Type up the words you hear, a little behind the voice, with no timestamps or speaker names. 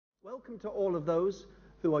welcome to all of those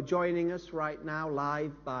who are joining us right now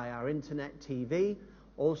live by our internet TV.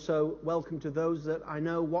 Also, welcome to those that I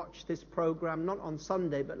know watch this program not on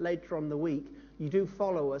Sunday but later on the week. You do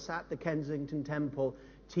follow us at the Kensington Temple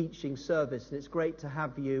teaching service, and it's great to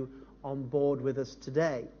have you on board with us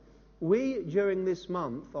today. We, during this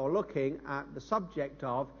month, are looking at the subject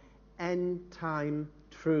of end-time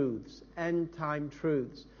truths. End-time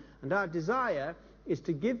truths. And our desire is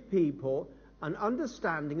to give people an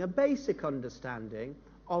understanding, a basic understanding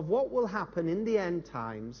of what will happen in the end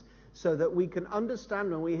times, so that we can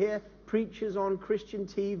understand when we hear preachers on Christian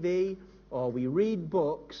TV or we read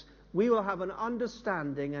books, we will have an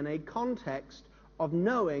understanding and a context of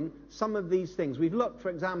knowing some of these things. We've looked,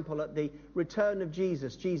 for example, at the return of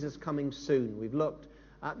Jesus, Jesus coming soon. We've looked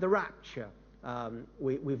at the rapture.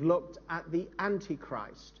 We've looked at the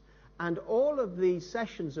Antichrist. And all of these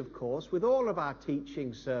sessions, of course, with all of our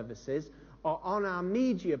teaching services, are on our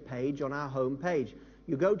media page, on our home page.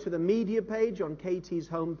 You go to the media page on KT's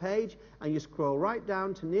home page, and you scroll right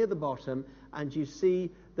down to near the bottom, and you see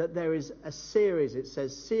that there is a series. It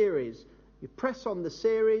says series. You press on the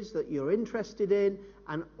series that you're interested in,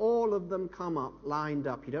 and all of them come up, lined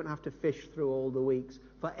up. You don't have to fish through all the weeks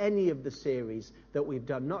for any of the series that we've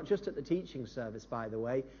done, not just at the teaching service, by the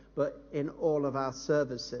way, but in all of our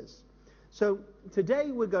services. So today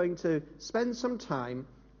we're going to spend some time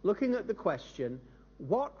looking at the question,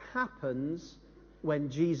 what happens when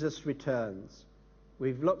Jesus returns?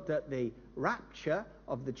 We've looked at the rapture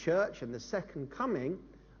of the church and the second coming,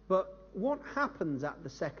 but what happens at the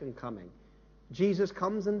second coming? Jesus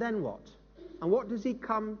comes, and then what? And what does he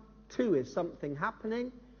come to? Is something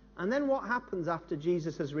happening? And then what happens after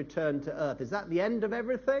Jesus has returned to earth? Is that the end of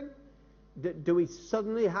everything? Do we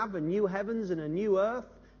suddenly have a new heavens and a new earth?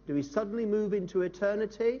 Do we suddenly move into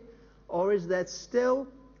eternity? Or is there still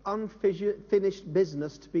unfinished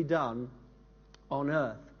business to be done on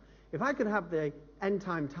earth? If I could have the end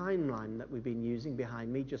time timeline that we've been using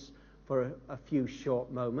behind me just for a few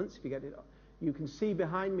short moments. If you get it, you can see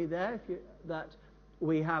behind me there that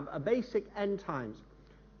we have a basic end times.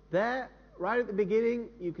 There, right at the beginning,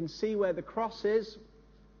 you can see where the cross is.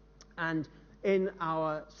 And in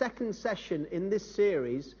our second session in this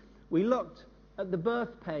series, we looked at the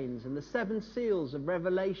birth pains and the seven seals of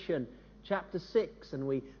Revelation chapter 6, and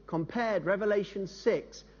we compared Revelation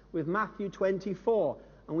 6 with Matthew 24,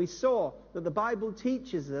 and we saw that the Bible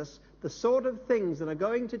teaches us the sort of things that are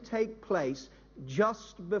going to take place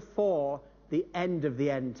just before the end of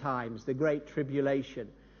the end times, the Great Tribulation.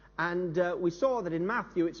 And we saw that in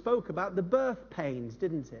Matthew it spoke about the birth pains,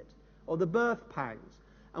 didn't it? Or the birth pangs.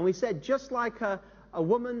 And we said just like a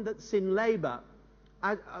woman that's in labor,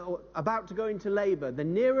 about to go into labor, the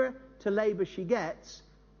nearer to labor she gets,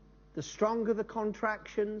 the stronger the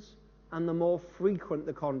contractions and the more frequent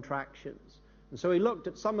the contractions. And so he looked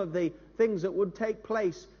at some of the things that would take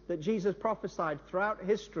place that Jesus prophesied throughout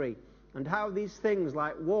history, and how these things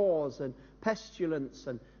like wars and pestilence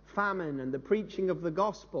and famine and the preaching of the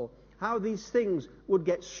gospel, how these things would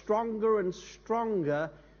get stronger and stronger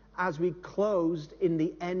as we closed in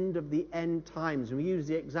the end of the end times. And we use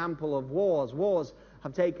the example of wars. Wars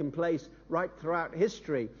have taken place right throughout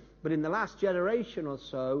history. But in the last generation or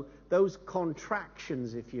so, those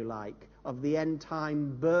contractions, if you like, of the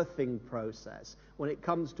end-time birthing process, when it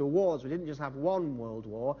comes to wars, we didn't just have one world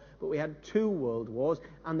war, but we had two world wars,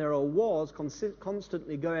 and there are wars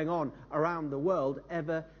constantly going on around the world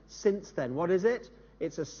ever since then. What is it?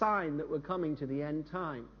 It's a sign that we're coming to the end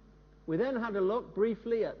time. We then had a look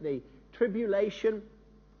briefly at the tribulation,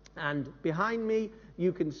 and behind me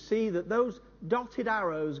you can see that those dotted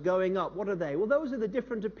arrows going up, what are they? Well, those are the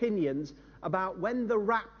different opinions about when the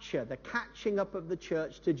rapture, the catching up of the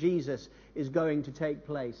church to Jesus, is going to take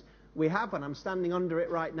place. We have, and I'm standing under it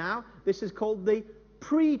right now, this is called the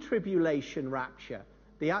pre-tribulation rapture.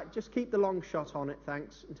 Just keep the long shot on it,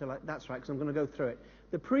 thanks, that's right, because I'm going to go through it.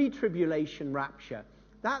 The pre-tribulation rapture,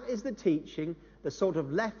 that is the teaching, the sort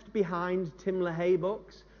of left behind Tim LaHaye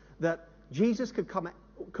books, that Jesus could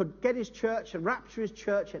get his church and rapture his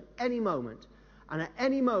church at any moment. And at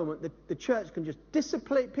any moment, the church can just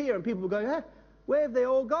disappear, and people will go, where have they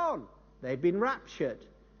all gone? They've been raptured.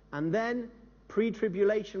 And then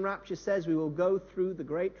pre-tribulation rapture says we will go through the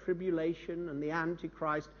great tribulation and the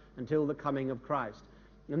Antichrist until the coming of Christ.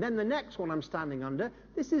 And then the next one I'm standing under,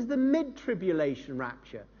 this is the mid-tribulation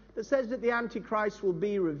rapture, that says that the Antichrist will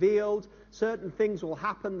be revealed, certain things will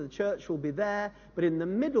happen, the church will be there, but in the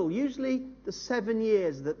middle, usually the 7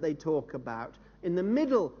 years that they talk about, in the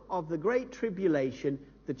middle of the great tribulation,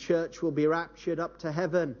 the church will be raptured up to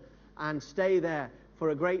heaven and stay there for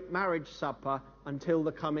a great marriage supper until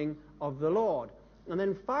the coming of the Lord. And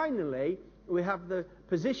then finally, we have the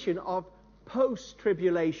position of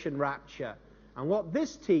post-tribulation rapture. And what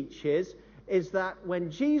this teaches is that when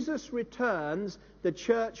Jesus returns, the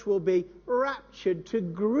church will be raptured to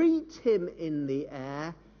greet him in the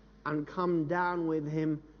air and come down with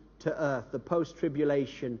him to earth, the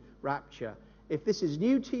post-tribulation rapture. If this is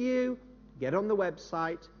new to you, get on the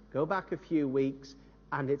website, go back a few weeks,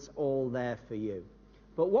 and it's all there for you.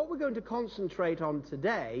 But what we're going to concentrate on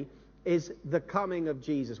today is the coming of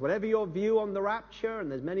Jesus. Whatever your view on the rapture,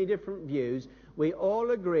 and there's many different views, we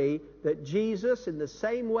all agree that Jesus, in the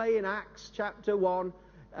same way in Acts chapter 1,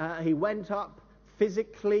 he went up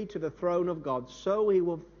physically to the throne of God, so he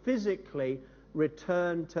will physically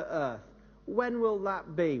return to earth. When will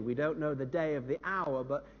that be? We don't know the day of the hour,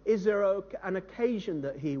 but is there an occasion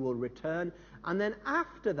that he will return? And then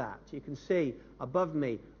after that, you can see above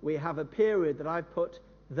me, we have a period that I've put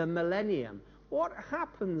the millennium. What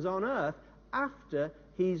happens on earth after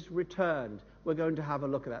he's returned? We're going to have a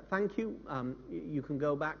look at that. Thank you. You can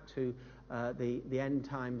go back to the end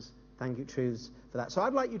times. Thank you, truths, for that. So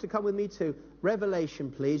I'd like you to come with me to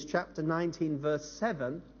Revelation, please, chapter 19, verse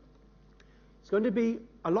 7. It's going to be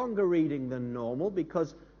a longer reading than normal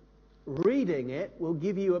because reading it will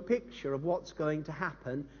give you a picture of what's going to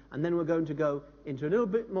happen, and then we're going to go into a little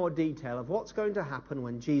bit more detail of what's going to happen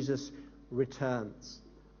when Jesus returns.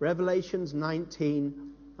 Revelations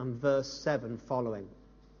 19 and verse 7 following.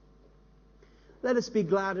 Let us be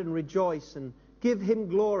glad and rejoice and give him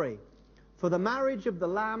glory, for the marriage of the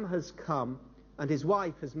Lamb has come, and his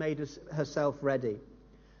wife has made herself ready.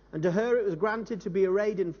 And to her it was granted to be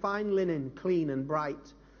arrayed in fine linen, clean and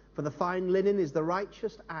bright, for the fine linen is the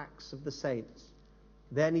righteous acts of the saints.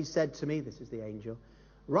 Then he said to me, this is the angel,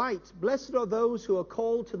 "Write, blessed are those who are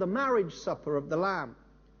called to the marriage supper of the Lamb."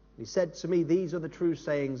 He said to me, "These are the true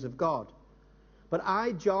sayings of God." But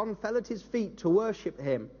I, John, fell at his feet to worship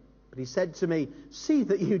him. But he said to me, "See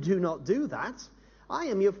that you do not do that. I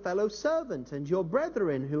am your fellow servant and your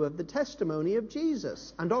brethren who have the testimony of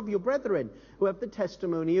Jesus, and of your brethren who have the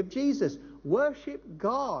testimony of Jesus. Worship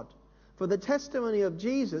God, for the testimony of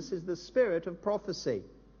Jesus is the spirit of prophecy."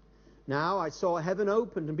 Now I saw heaven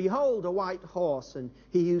opened, and behold, a white horse, and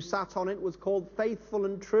he who sat on it was called Faithful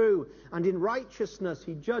and True, and in righteousness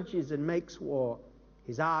he judges and makes war.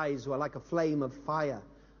 His eyes were like a flame of fire,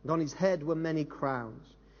 and on his head were many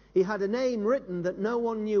crowns. He had a name written that no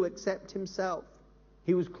one knew except himself.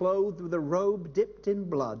 He was clothed with a robe dipped in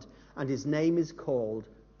blood, and his name is called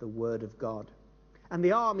the Word of God. And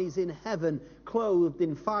the armies in heaven, clothed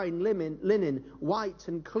in fine linen, white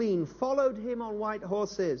and clean, followed him on white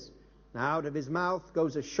horses. Now out of his mouth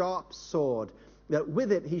goes a sharp sword, that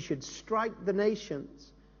with it he should strike the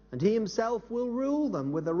nations. And he himself will rule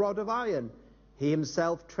them with a rod of iron. He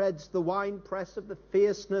himself treads the winepress of the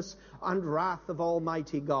fierceness and wrath of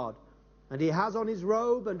Almighty God. And he has on his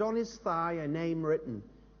robe and on his thigh a name written,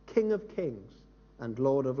 King of Kings and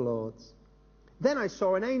Lord of Lords. Then I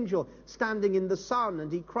saw an angel standing in the sun,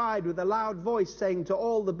 and he cried with a loud voice, saying to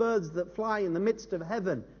all the birds that fly in the midst of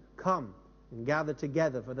heaven, "Come and gather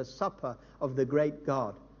together for the supper of the great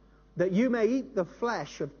God, that you may eat the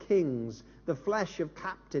flesh of kings, the flesh of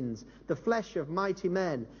captains, the flesh of mighty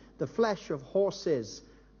men, the flesh of horses."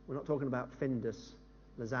 We're not talking about Findus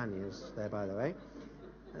lasagnas there, by the way.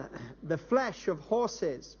 The flesh of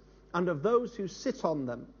horses and of those who sit on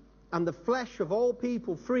them, and the flesh of all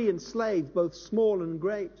people, free and slave, both small and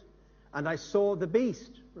great. And I saw the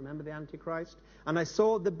beast, remember the Antichrist? And I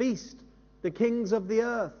saw the beast, the kings of the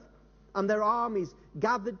earth, and their armies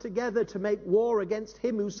gathered together to make war against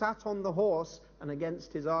him who sat on the horse and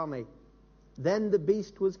against his army. Then the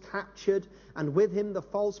beast was captured, and with him the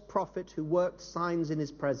false prophet who worked signs in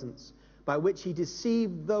his presence, by which he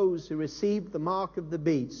deceived those who received the mark of the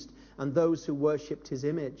beast and those who worshipped his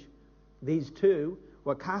image. These two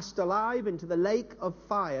were cast alive into the lake of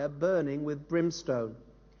fire burning with brimstone.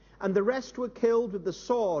 And the rest were killed with the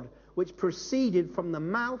sword which proceeded from the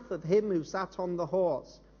mouth of him who sat on the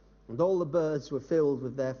horse. And all the birds were filled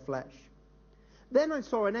with their flesh. Then I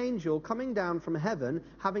saw an angel coming down from heaven,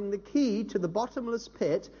 having the key to the bottomless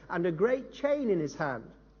pit and a great chain in his hand.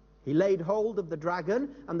 He laid hold of the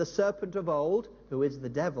dragon and the serpent of old, who is the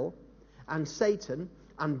devil, and Satan,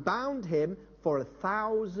 and bound him for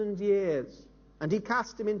 1,000 years. And he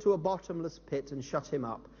cast him into a bottomless pit and shut him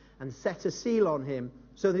up, and set a seal on him,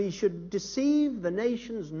 so that he should deceive the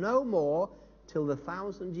nations no more till the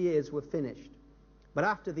 1,000 years were finished. But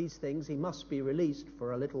after these things he must be released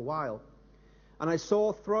for a little while. And I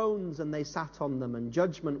saw thrones, and they sat on them, and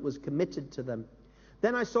judgment was committed to them.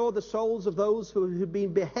 Then I saw the souls of those who had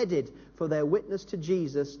been beheaded for their witness to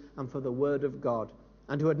Jesus and for the word of God,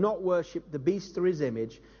 and who had not worshipped the beast or his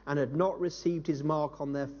image, and had not received his mark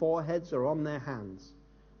on their foreheads or on their hands.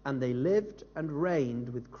 And they lived and reigned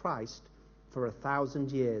with Christ for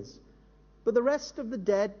 1,000 years. But the rest of the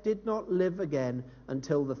dead did not live again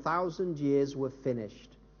until the 1,000 years were finished.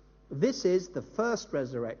 This is the first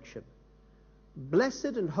resurrection.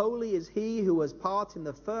 Blessed and holy is he who has part in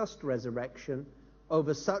the first resurrection.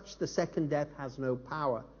 Over such the second death has no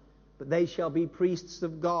power. But they shall be priests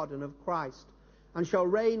of God and of Christ, and shall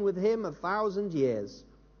reign with him 1,000 years.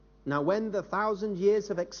 Now when the 1,000 years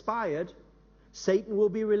have expired, Satan will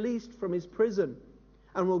be released from his prison,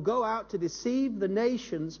 and will go out to deceive the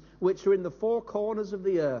nations which are in the four corners of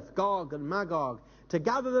the earth, Gog and Magog, to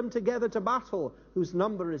gather them together to battle, whose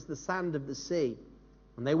number is the sand of the sea.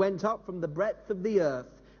 And they went up from the breadth of the earth,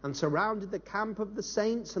 and surrounded the camp of the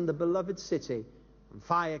saints and the beloved city. And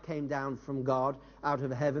fire came down from God out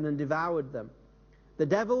of heaven and devoured them. The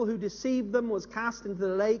devil who deceived them was cast into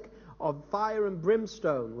the lake of fire and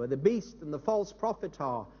brimstone, where the beast and the false prophet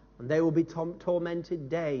are, and they will be tormented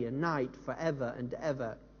day and night forever and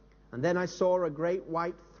ever. And then I saw a great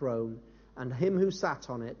white throne, and him who sat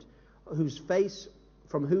on it,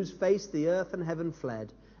 from whose face the earth and heaven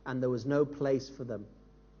fled, and there was no place for them.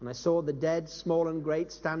 And I saw the dead, small and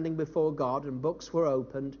great, standing before God, and books were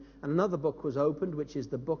opened, and another book was opened, which is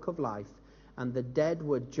the book of life. And the dead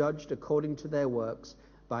were judged according to their works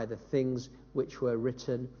by the things which were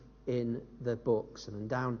written in the books. And then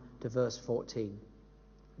down to verse 14.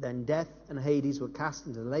 Then death and Hades were cast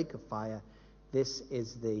into the lake of fire. This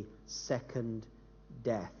is the second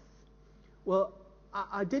death. Well,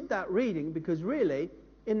 I did that reading because really,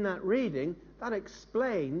 in that reading, that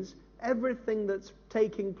explains everything that's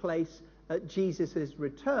taking place at Jesus'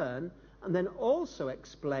 return, and then also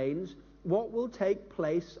explains what will take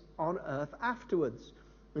place on earth afterwards.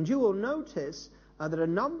 And you will notice that a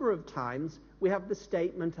number of times we have the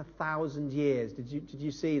statement 1,000 years. Did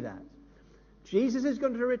you see that? Jesus is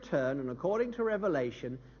going to return, and according to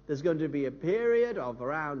Revelation, there's going to be a period of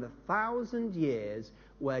around 1,000 years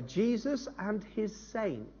where Jesus and his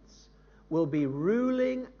saints will be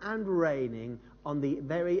ruling and reigning on the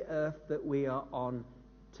very earth that we are on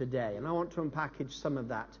today. And I want to unpackage some of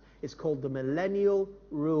that. It's called the millennial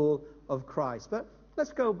rule of Christ. But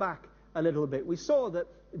let's go back a little bit. We saw that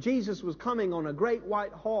Jesus was coming on a great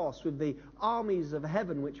white horse with the armies of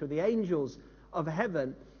heaven, which were the angels of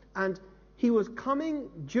heaven, and he was coming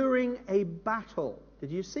during a battle.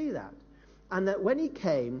 Did you see that? And that when he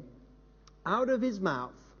came, out of his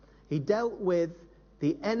mouth, he dealt with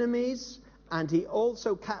the enemies, and he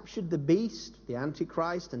also captured the beast, the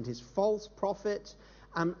Antichrist, and his false prophet,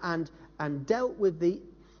 and dealt with the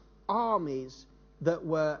armies that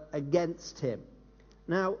were against him.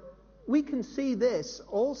 Now, we can see this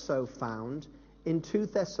also found in 2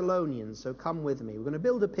 Thessalonians, so come with me. We're going to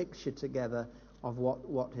build a picture together of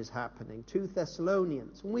what is happening. 2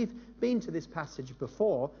 Thessalonians. And we've been to this passage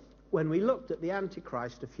before when we looked at the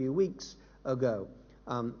Antichrist a few weeks ago.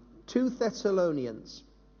 2 Thessalonians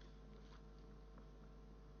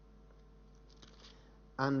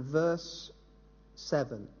and verse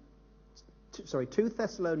 7. 2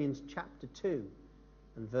 Thessalonians chapter 2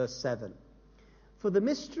 and verse 7. For the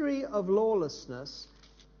mystery of lawlessness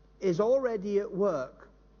is already at work.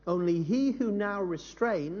 Only he who now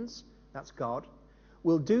restrains, that's God,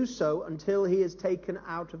 will do so until he is taken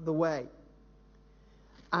out of the way.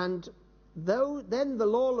 And then the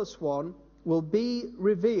lawless one will be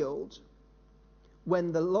revealed,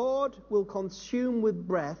 when the Lord will consume with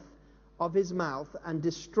breath of his mouth and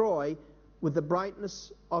destroy with the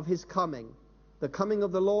brightness of his coming. The coming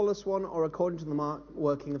of the lawless one, or according to the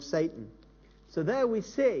working of Satan. So there we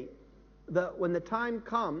see that when the time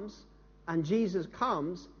comes and Jesus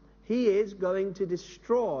comes, he is going to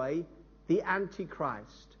destroy the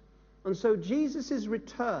Antichrist. And so Jesus'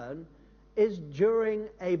 return is during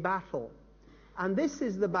a battle. And this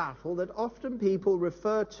is the battle that often people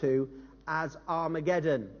refer to as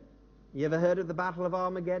Armageddon. You ever heard of the Battle of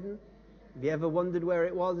Armageddon? Have you ever wondered where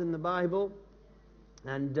it was in the Bible?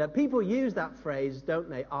 And people use that phrase, don't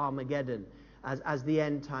they, Armageddon, as the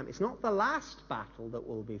end time. It's not the last battle that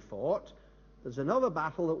will be fought. There's another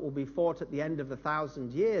battle that will be fought at the end of the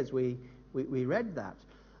 1,000 years. We read that.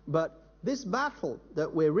 But this battle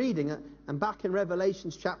that we're reading, and back in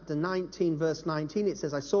Revelation chapter 19, verse 19, it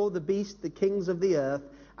says, I saw the beast, the kings of the earth,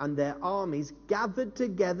 and their armies gathered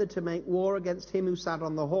together to make war against him who sat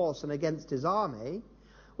on the horse and against his army.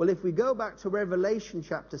 Well, if we go back to Revelation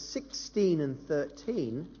chapter 16 and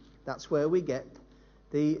 13, that's where we get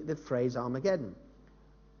the phrase Armageddon.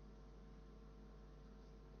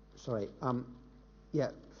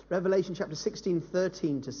 Revelation chapter 16,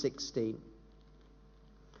 13 to 16.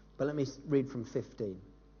 But let me read from 15.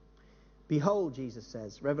 Behold, Jesus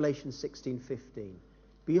says, Revelation 16:15.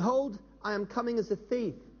 Behold, I am coming as a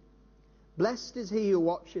thief. Blessed is he who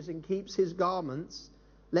watches and keeps his garments,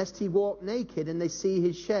 lest he walk naked and they see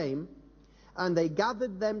his shame. And they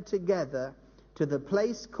gathered them together to the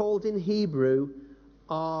place called in Hebrew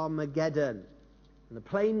Armageddon. And the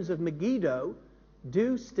plains of Megiddo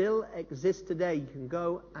do still exist today. You can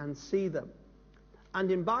go and see them. And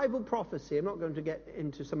in Bible prophecy, I'm not going to get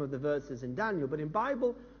into some of the verses in Daniel, but in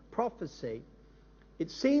Bible prophecy, it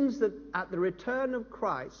seems that at the return of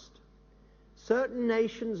Christ, certain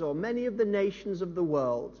nations or many of the nations of the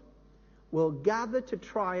world will gather to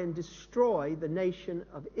try and destroy the nation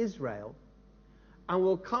of Israel, and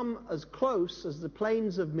will come as close as the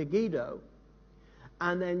plains of Megiddo,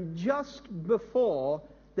 and then just before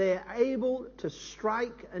they are able to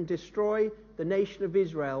strike and destroy the nation of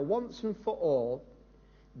Israel once and for all,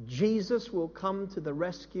 Jesus will come to the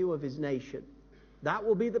rescue of his nation. That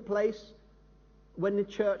will be the place when the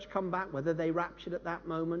church come back, whether they raptured at that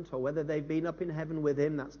moment or whether they've been up in heaven with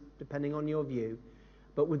him, that's depending on your view.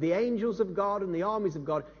 But with the angels of God and the armies of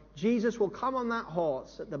God, Jesus will come on that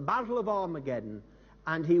horse at the Battle of Armageddon,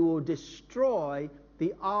 and he will destroy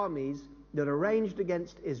the armies that are ranged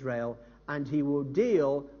against Israel, and he will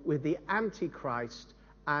deal with the Antichrist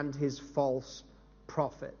and his false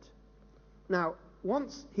prophet. Now,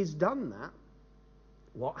 once he's done that,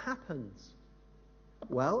 what happens?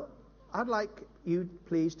 Well, I'd like you,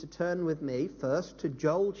 please, to turn with me first to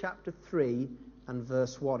Joel chapter 3 and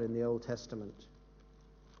verse 1 in the Old Testament.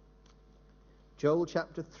 Joel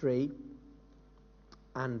chapter 3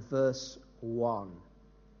 and verse 1.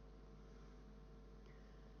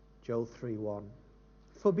 Joel 3:1.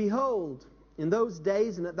 For behold, in those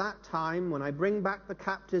days and at that time, when I bring back the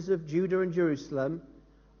captives of Judah and Jerusalem,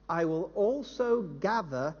 I will also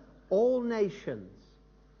gather all nations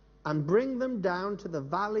and bring them down to the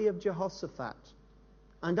valley of Jehoshaphat.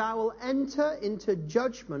 And I will enter into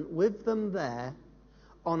judgment with them there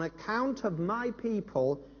on account of my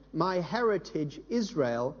people, my heritage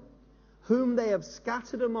Israel, whom they have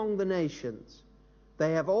scattered among the nations.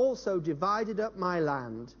 They have also divided up my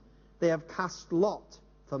land. They have cast lot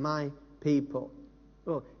for my people.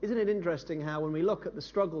 Well, isn't it interesting how when we look at the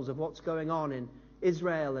struggles of what's going on in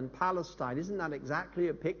Israel and Palestine, isn't that exactly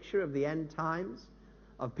a picture of the end times?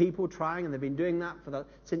 Of people trying, and they've been doing that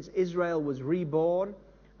since Israel was reborn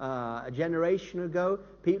a generation ago.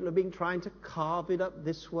 People have been trying to carve it up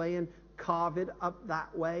this way and carve it up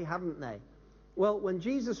that way, haven't they? Well, when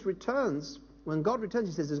Jesus returns, when God returns,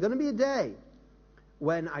 he says, there's going to be a day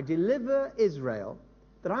when I deliver Israel,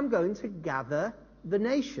 that I'm going to gather the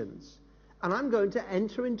nations, and I'm going to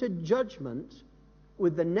enter into judgment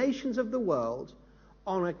with the nations of the world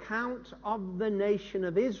on account of the nation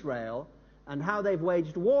of Israel and how they've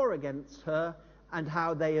waged war against her and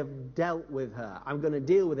how they have dealt with her. I'm going to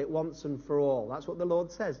deal with it once and for all. That's what the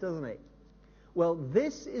Lord says, doesn't he? Well,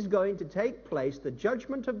 this is going to take place, the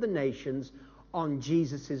judgment of the nations, on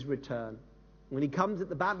Jesus' return. When he comes at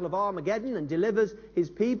the Battle of Armageddon and delivers his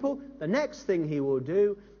people, the next thing he will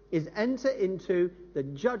do is enter into the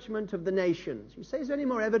judgment of the nations. You say, is there any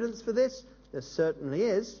more evidence for this? There certainly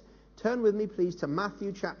is. Turn with me, please, to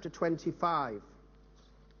Matthew chapter 25.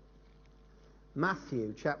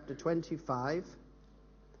 Matthew chapter 25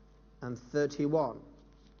 and 31.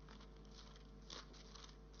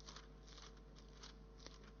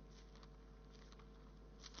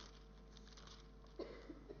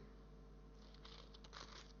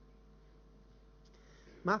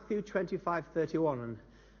 Matthew 25:31, and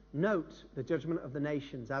note the judgment of the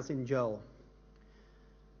nations as in Joel.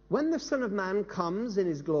 When the Son of Man comes in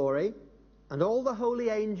his glory, and all the holy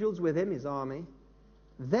angels with him, his army,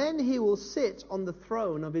 then he will sit on the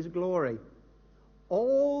throne of his glory.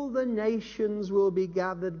 All the nations will be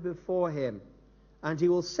gathered before him, and he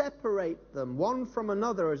will separate them one from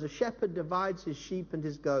another as a shepherd divides his sheep and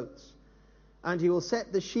his goats. And he will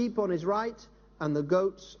set the sheep on his right and the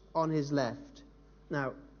goats on his left.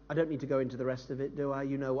 Now, I don't need to go into the rest of it, do I?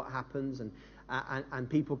 You know what happens. And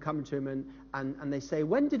people come to him and they say,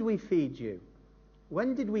 when did we feed you?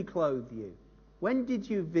 When did we clothe you? When did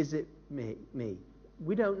you visit me?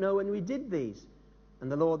 We don't know when we did these.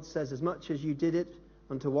 And the Lord says, as much as you did it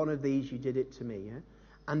unto one of these, you did it to me. Yeah?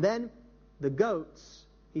 And then the goats,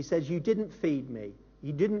 he says, you didn't feed me.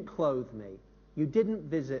 You didn't clothe me. You didn't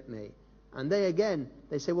visit me. And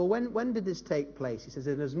they say, well, when did this take place? He says,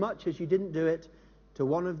 and as much as you didn't do it to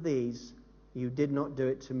one of these, you did not do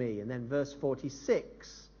it to me. And then verse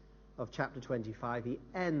 46 of chapter 25, he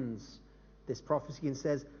ends this prophecy and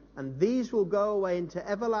says, and these will go away into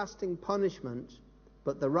everlasting punishment,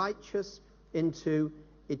 but the righteous into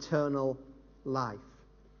eternal life.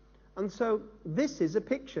 And so this is a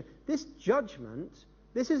picture. This judgment,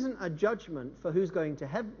 this isn't a judgment for who's going to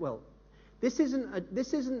heaven. Well, this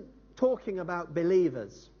isn't talking about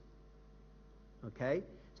believers. Okay?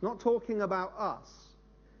 It's not talking about us.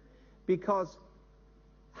 Because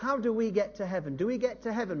how do we get to heaven? Do we get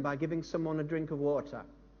to heaven by giving someone a drink of water?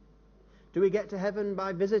 Do we get to heaven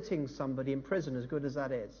by visiting somebody in prison, as good as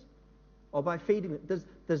that is? Or by feeding them?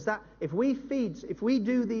 Does that, if we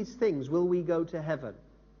do these things, will we go to heaven?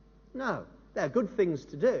 No. They're good things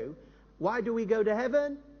to do. Why do we go to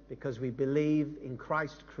heaven? Because we believe in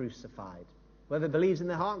Christ crucified. Whoever believes in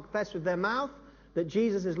their heart and confesses with their mouth that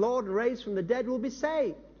Jesus is Lord and raised from the dead will be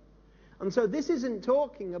saved. And so this isn't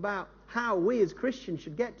talking about how we as Christians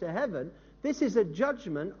should get to heaven. This is a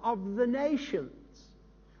judgment of the nations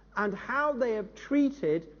and how they have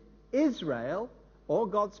treated Israel, or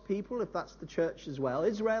God's people, if that's the church as well.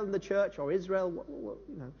 Israel and the church, or Israel,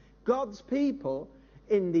 God's people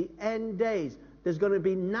in the end days. There's going to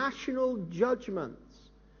be national judgments.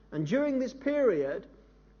 And during this period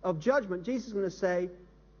of judgment, Jesus is going to say,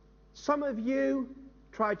 some of you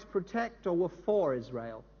tried to protect or were for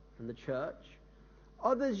Israel and the church.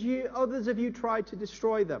 Others of you tried to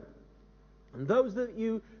destroy them. And those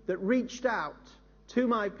that reached out to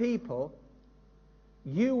my people,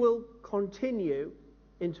 you will continue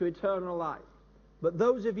into eternal life. But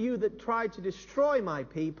those of you that tried to destroy my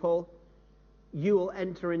people, you will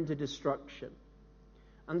enter into destruction.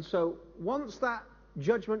 And so once that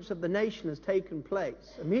judgment of the nation has taken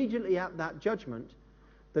place, immediately at that judgment,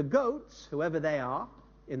 the goats, whoever they are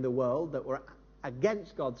in the world that were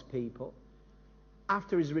against God's people,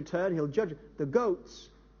 after his return, he'll judge. The goats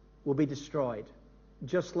will be destroyed,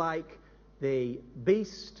 just like the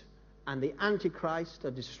beast and the Antichrist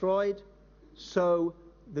are destroyed, so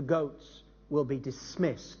the goats will be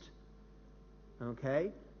dismissed.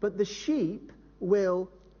 Okay? But the sheep will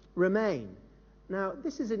remain. Now,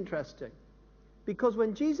 this is interesting, because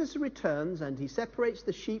when Jesus returns and he separates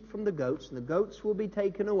the sheep from the goats, and the goats will be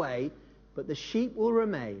taken away, but the sheep will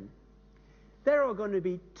remain, there are going to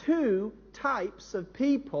be two types of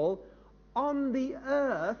people on the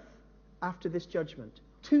earth after this judgment.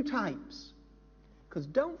 Two types. Because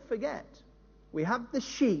don't forget, we have the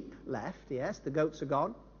sheep left, yes, the goats are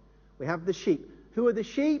gone. We have the sheep. Who are the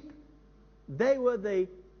sheep? They were the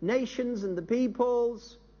nations and the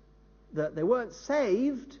peoples that they weren't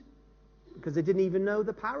saved because they didn't even know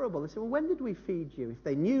the parable. They said, well, when did we feed you? If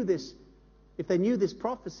they knew this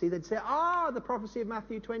prophecy, they'd say, the prophecy of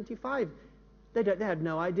Matthew 25. They had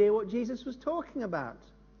no idea what Jesus was talking about.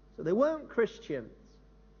 So they weren't Christians.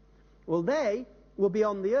 Well, they will be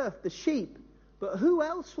on the earth, the sheep. But who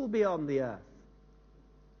else will be on the earth?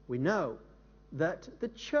 We know that the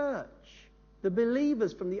church, the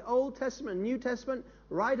believers from the Old Testament and New Testament,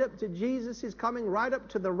 right up to Jesus' coming, right up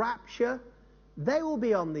to the rapture, they will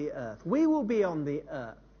be on the earth. We will be on the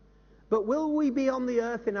earth. But will we be on the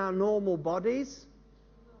earth in our normal bodies?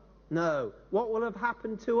 No. What will have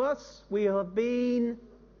happened to us? We have been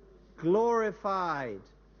glorified.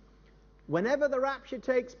 Whenever the rapture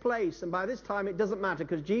takes place, and by this time it doesn't matter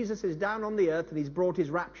because Jesus is down on the earth and he's brought his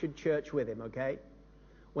raptured church with him, okay?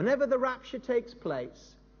 Whenever the rapture takes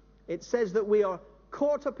place, it says that we are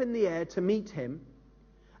caught up in the air to meet him,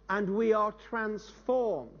 and we are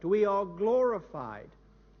transformed, we are glorified.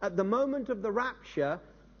 At the moment of the rapture,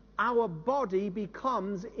 our body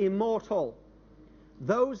becomes immortal.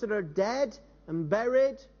 Those that are dead and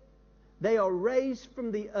buried, they are raised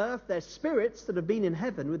from the earth. Their spirits that have been in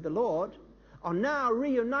heaven with the Lord are now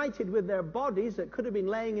reunited with their bodies that could have been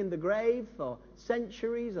laying in the grave for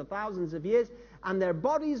centuries or thousands of years, and their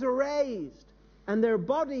bodies are raised, and their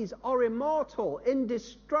bodies are immortal,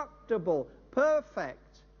 indestructible, perfect.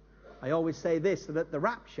 I always say this, that at the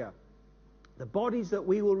rapture, the bodies that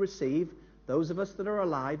we will receive, those of us that are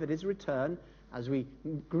alive at his return, as we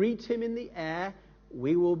greet him in the air,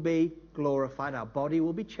 we will be glorified. Our body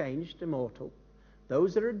will be changed, immortal.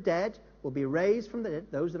 Those that are dead will be raised from the dead.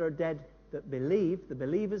 Those that are dead that believe, the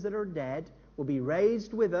believers that are dead, will be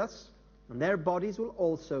raised with us, and their bodies will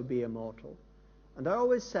also be immortal. And I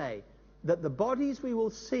always say that the bodies we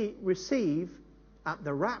will receive at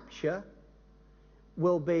the rapture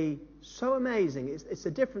will be so amazing. It's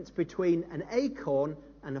the difference between an acorn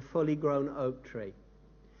and a fully grown oak tree.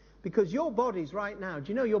 Because your bodies right now, do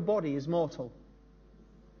you know your body is mortal?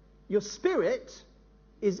 Your spirit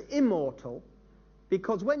is immortal,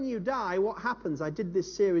 because when you die, what happens? I did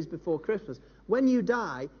this series before Christmas. When you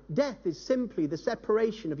die, death is simply the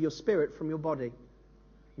separation of your spirit from your body.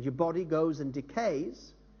 Your body goes and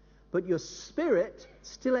decays, but your spirit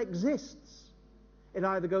still exists. It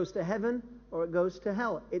either goes to heaven or it goes to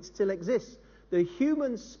hell. It still exists. The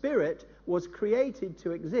human spirit was created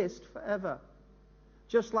to exist forever.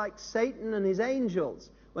 Just like Satan and his angels.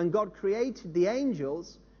 When God created the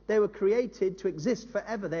angels, they were created to exist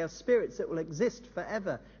forever. They are spirits that will exist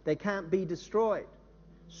forever. They can't be destroyed.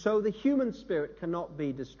 So the human spirit cannot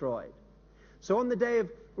be destroyed. So on the day of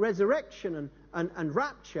resurrection and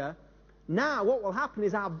rapture, now what will happen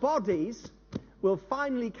is our bodies will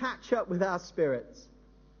finally catch up with our spirits.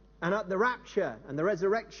 And at the rapture and the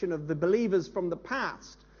resurrection of the believers from the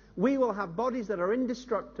past, we will have bodies that are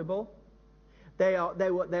indestructible. They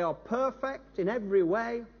are perfect in every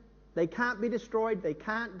way. They can't be destroyed. They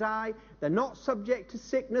can't die. They're not subject to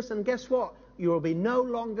sickness. And guess what? You will be no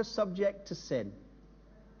longer subject to sin.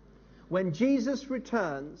 When Jesus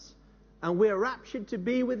returns and we are raptured to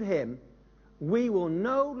be with him, we will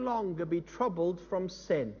no longer be troubled from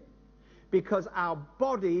sin, because our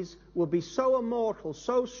bodies will be so immortal,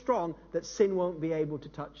 so strong, that sin won't be able to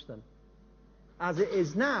touch them. As it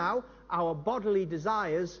is now, our bodily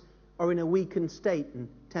desires are in a weakened state and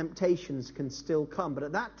temptations can still come. But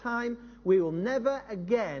at that time, we will never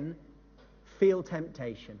again feel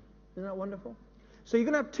temptation. Isn't that wonderful? So you're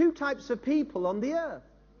going to have two types of people on the earth.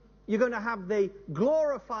 You're going to have the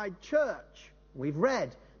glorified church. We've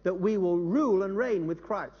read that we will rule and reign with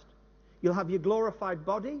Christ. You'll have your glorified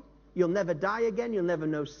body. You'll never die again. You'll never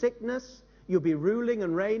know sickness. You'll be ruling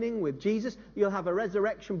and reigning with Jesus. You'll have a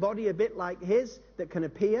resurrection body a bit like his that can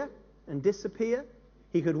appear and disappear.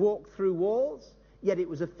 He could walk through walls, yet it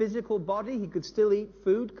was a physical body. He could still eat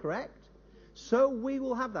food, correct? So we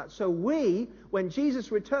will have that. So we, when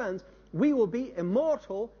Jesus returns, we will be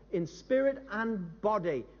immortal in spirit and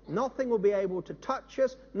body. Nothing will be able to touch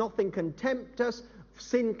us. Nothing can tempt us.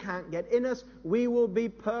 Sin can't get in us. We will be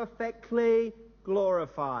perfectly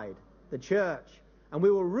glorified, the church. And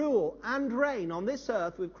we will rule and reign on this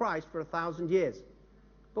earth with Christ for 1,000 years.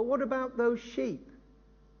 But what about those sheep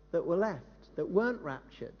that were left, that weren't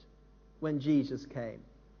raptured when Jesus came?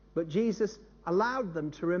 But Jesus allowed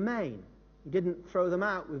them to remain. He didn't throw them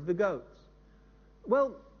out with the goats.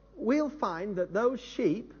 Well, we'll find that those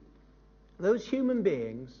sheep, those human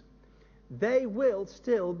beings, they will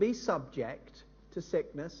still be subject to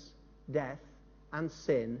sickness, death, and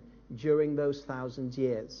sin during those 1,000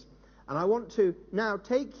 years. And I want to now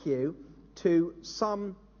take you to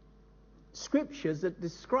some scriptures that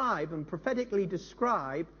describe and prophetically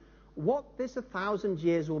describe what this 1,000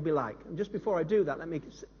 years will be like. And just before I do that,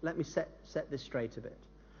 let me set this straight a bit.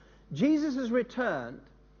 Jesus has returned,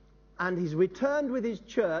 and he's returned with his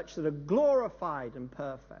church that are glorified and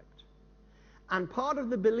perfect. And part of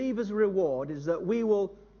the believer's reward is that we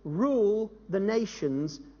will rule the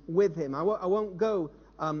nations with him. I won't go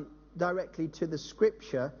directly to the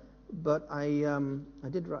scripture, but I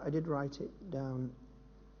did write it down.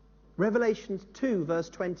 Revelations 2 verse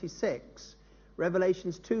 26.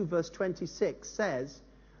 Revelations 2 verse 26 says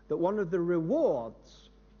that one of the rewards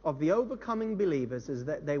of the overcoming believers is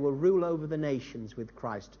that they will rule over the nations with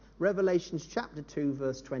Christ. Revelations chapter 2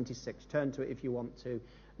 verse 26. Turn to it if you want to.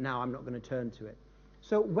 Now I'm not going to turn to it.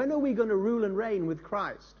 So when are we going to rule and reign with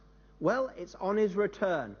Christ? Well, it's on his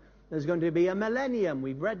return. There's going to be a millennium.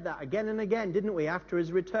 We've read that again and again, didn't we? After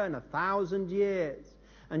his return, 1,000 years.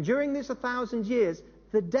 And during this 1,000 years,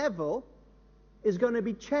 the devil is going to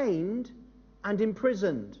be chained and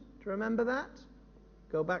imprisoned. Do you remember that?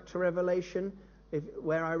 Go back to Revelation,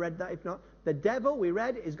 where I read that. If not, the devil, we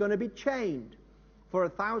read, is going to be chained for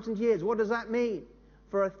 1,000 years. What does that mean?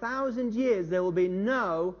 For 1,000 years, there will be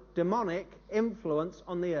no demonic influence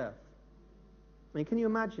on the earth. I mean, can you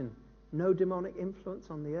imagine? No demonic influence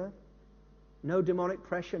on the earth? No demonic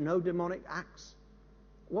pressure, no demonic acts.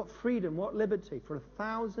 What freedom, what liberty for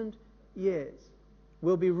 1,000 years.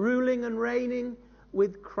 We'll be ruling and reigning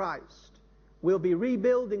with Christ. We'll be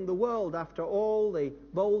rebuilding the world after all the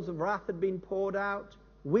bowls of wrath had been poured out.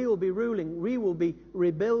 We will be ruling. We will be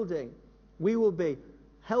rebuilding. We will be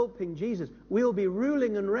helping Jesus. We'll be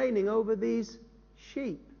ruling and reigning over these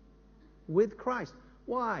sheep with Christ.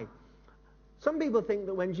 Why? Some people think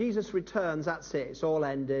that when Jesus returns, that's it. It's all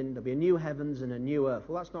ending. There'll be a new heavens and a new earth.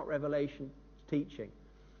 Well, that's not Revelation teaching.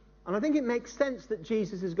 And I think it makes sense that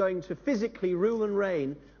Jesus is going to physically rule and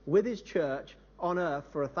reign with his church on earth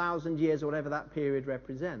for 1,000 years, or whatever that period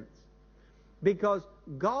represents. Because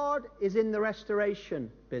God is in the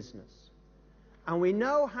restoration business. And we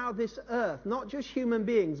know how this earth, not just human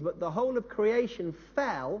beings, but the whole of creation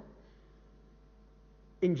fell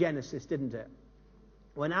in Genesis, didn't it?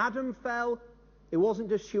 When Adam fell, it wasn't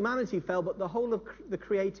just humanity fell, but the whole of the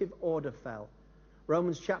creative order fell.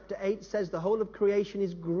 Romans chapter 8 says the whole of creation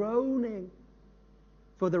is groaning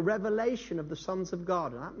for the revelation of the sons of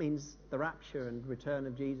God. And that means the rapture and return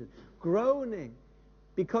of Jesus. Groaning,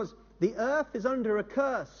 because the earth is under a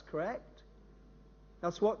curse, correct?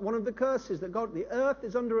 That's what one of the curses that God, the earth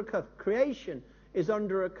is under a curse. Creation is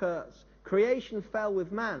under a curse. Creation fell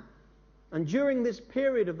with man. And during this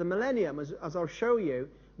period of the millennium, as I'll show you,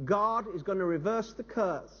 God is going to reverse the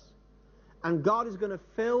curse. And God is going to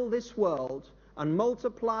fill this world and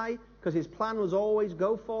multiply, because his plan was always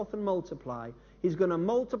go forth and multiply. He's going to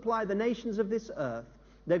multiply the nations of this earth.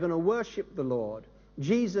 They're going to worship the Lord.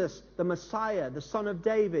 Jesus, the Messiah, the Son of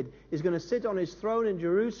David, is going to sit on his throne in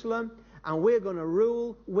Jerusalem, and we're going to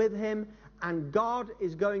rule with him, and God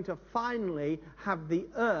is going to finally have the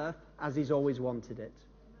earth as he's always wanted it.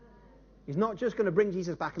 He's not just going to bring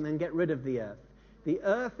Jesus back and then get rid of the earth. The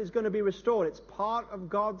earth is going to be restored. It's part of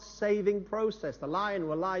God's saving process. The lion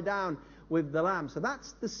will lie down with the lamb. So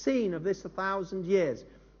that's the scene of this 1,000 years.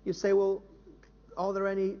 You say, well, are there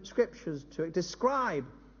any scriptures to describe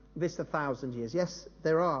this 1,000 years? Yes,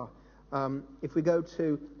 there are. If we go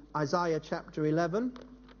to Isaiah chapter 11,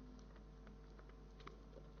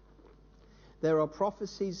 there are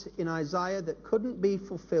prophecies in Isaiah that couldn't be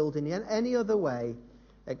fulfilled in any other way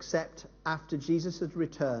except after Jesus had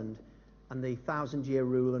returned and the 1,000-year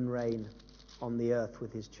rule and reign on the earth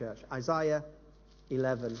with his church. Isaiah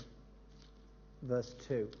 11, verse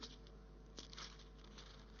 2.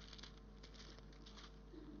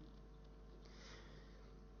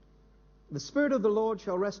 The Spirit of the Lord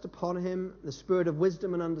shall rest upon him, the Spirit of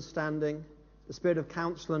wisdom and understanding, the Spirit of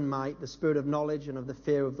counsel and might, the Spirit of knowledge and of the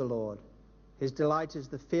fear of the Lord. His delight is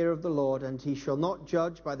the fear of the Lord, and he shall not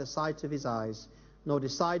judge by the sight of his eyes, nor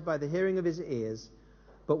decide by the hearing of his ears,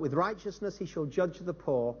 but with righteousness he shall judge the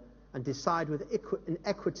poor, and decide with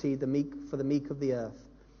equity for the meek of the earth.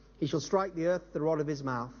 He shall strike the earth with the rod of his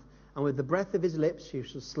mouth, and with the breath of his lips he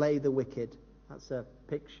shall slay the wicked. That's a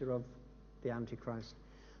picture of the Antichrist.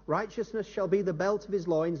 Righteousness shall be the belt of his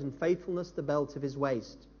loins, and faithfulness the belt of his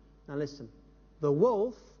waist. Now listen. The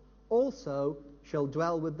wolf also shall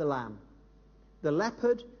dwell with the lamb. The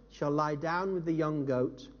leopard shall lie down with the young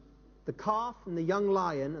goat, the calf and the young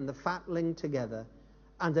lion and the fatling together,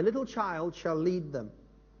 and a little child shall lead them.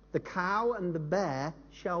 The cow and the bear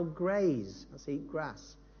shall graze, that's eat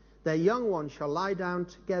grass. Their young ones shall lie down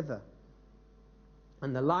together,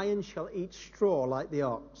 and the lion shall eat straw like the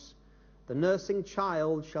ox. The nursing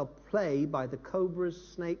child shall play by the cobra's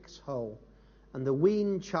snake's hole, and the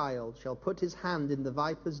weaned child shall put his hand in the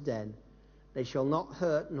viper's den. They shall not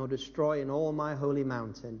hurt nor destroy in all my holy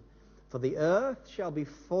mountain, for the earth shall be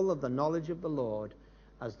full of the knowledge of the Lord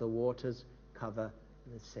as the waters cover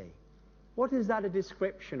the sea. What is that a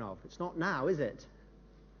description of? It's not now, is it?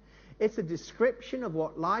 It's a description of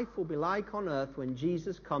what life will be like on earth when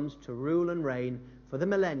Jesus comes to rule and reign for the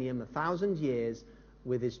millennium, 1,000 years,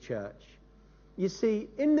 with his church. You see,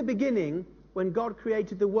 in the beginning, when God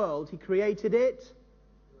created the world, he created it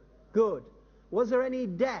good. Was there any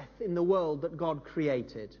death in the world that God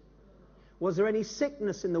created? Was there any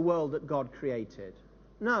sickness in the world that God created?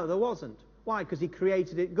 No, there wasn't. Why? Because he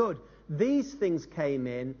created it good. These things came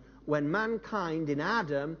in when mankind in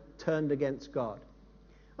Adam turned against God.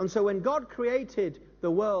 And so when God created the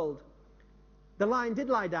world, the lion did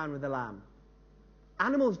lie down with the lamb.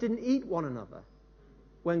 Animals didn't eat one another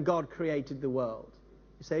when God created the world.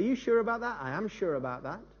 You say, are you sure about that? I am sure about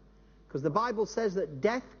that. Because the Bible says that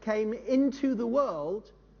death came into the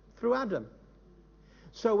world through Adam.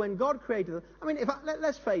 So when God created,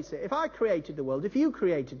 let's face it, if I created the world, if you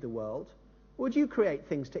created the world, would you create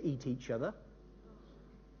things to eat each other?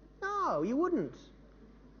 No, you wouldn't.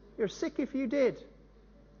 You're sick if you did.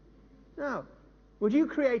 No. Would you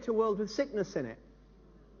create a world with sickness in it?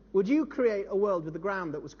 Would you create a world with the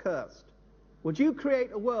ground that was cursed? Would you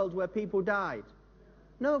create a world where people died?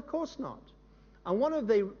 No, of course not. And one of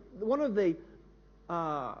the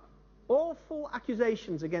awful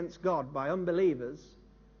accusations against God by unbelievers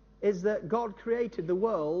is that God created the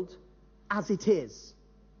world as it is,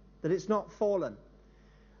 that it's not fallen.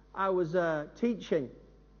 I was teaching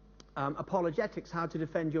apologetics, how to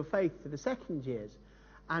defend your faith, to the second years,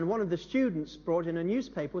 and one of the students brought in a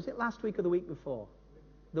newspaper. Was it last week or the week before?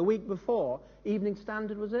 The week before. Evening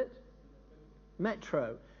Standard, was it?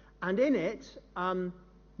 Metro. And in it,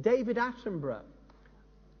 David Attenborough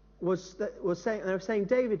was saying,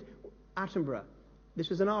 David Attenborough, this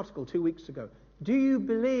was an article 2 weeks ago, do you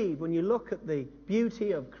believe, when you look at the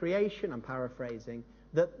beauty of creation, I'm paraphrasing,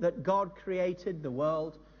 that God created the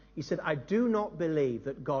world? He said, I do not believe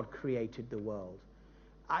that God created the world.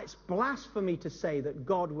 It's blasphemy to say that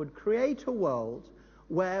God would create a world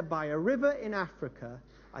where by a river in Africa,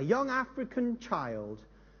 a young African child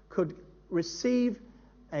could receive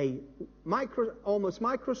almost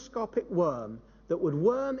microscopic worm that would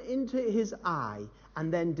worm into his eye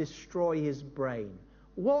and then destroy his brain.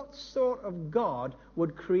 What sort of God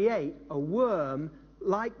would create a worm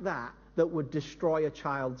like that would destroy a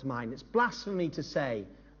child's mind? It's blasphemy to say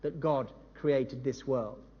that God created this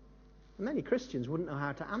world. Many Christians wouldn't know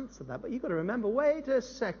how to answer that, but you've got to remember, wait a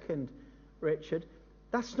second, Richard,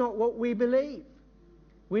 that's not what we believe.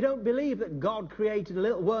 We don't believe that God created a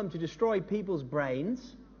little worm to destroy people's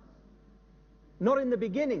brains. Not in the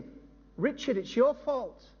beginning. Richard, it's your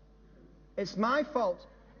fault. It's my fault.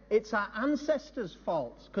 It's our ancestors'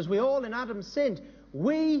 fault, because we all in Adam sinned.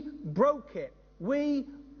 We broke it. We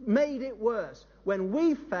made it worse. When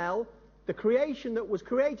we fell, the creation that was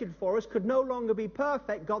created for us could no longer be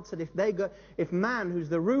perfect. God said, if man, who's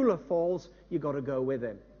the ruler, falls, you've got to go with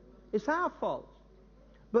him. It's our fault.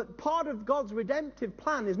 But part of God's redemptive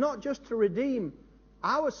plan is not just to redeem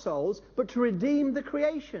our souls, but to redeem the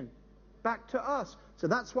creation back to us. So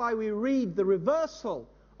that's why we read the reversal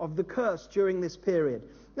of the curse during this period.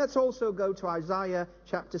 Let's also go to Isaiah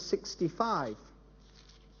chapter 65,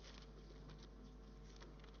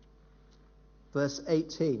 verse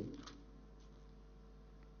 18.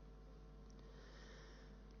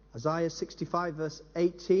 Isaiah 65, verse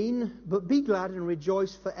 18. But be glad and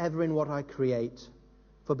rejoice forever in what I create.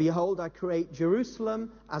 For behold, I create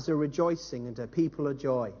Jerusalem as a rejoicing and a people a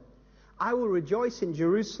joy. I will rejoice in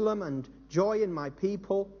Jerusalem and joy in my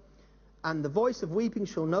people. And the voice of weeping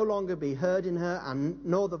shall no longer be heard in her, and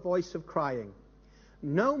nor the voice of crying.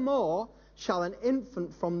 No more shall an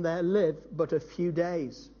infant from there live but a few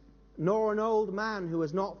days, nor an old man who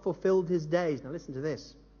has not fulfilled his days. Now listen to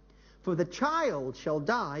this. For the child shall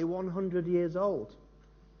die 100 years old,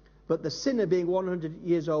 but the sinner being 100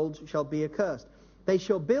 years old shall be accursed. They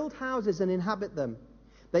shall build houses and inhabit them.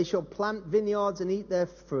 They shall plant vineyards and eat their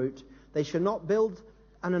fruit. They shall not build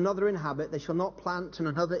and another inhabit. They shall not plant and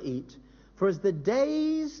another eat. For as the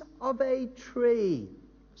days of a tree,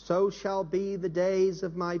 so shall be the days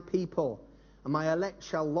of my people, and my elect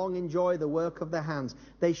shall long enjoy the work of their hands.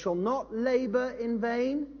 They shall not labor in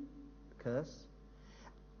vain, curse,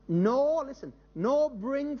 nor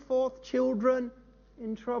bring forth children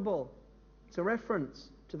in trouble. It's a reference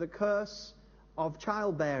to the curse of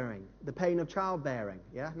childbearing, the pain of childbearing.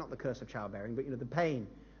 Yeah, not the curse of childbearing, but the pain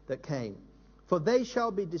that came. For they shall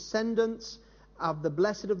be descendants of the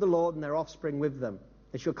blessed of the Lord, and their offspring with them.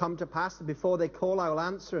 It shall come to pass that before they call, I will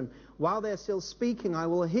answer, and while they are still speaking, I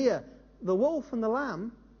will hear. The wolf and the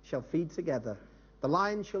lamb shall feed together. The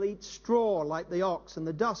lion shall eat straw like the ox, and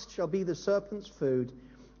the dust shall be the serpent's food,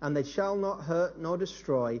 and they shall not hurt nor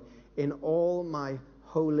destroy in all my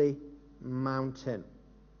holy mountain.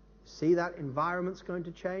 See, that environment's going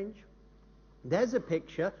to change? There's a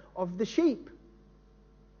picture of the sheep.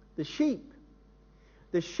 The sheep.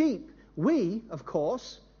 The sheep. We, of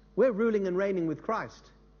course, we're ruling and reigning with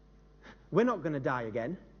Christ. We're not going to die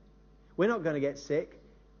again. We're not going to get sick.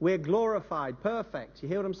 We're glorified, perfect. You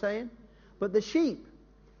hear what I'm saying? But the sheep,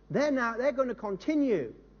 they're going to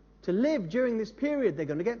continue to live during this period. They're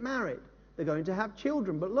going to get married. They're going to have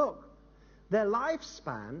children. But look, their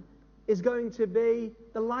lifespan is going to be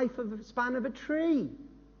the lifespan of a tree.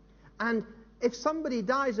 And if somebody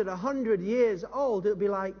dies at 100 years old, it'll be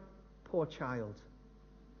like, poor child.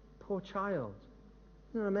 Poor child.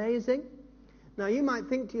 Isn't that amazing? Now, you might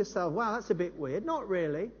think to yourself, wow, that's a bit weird. Not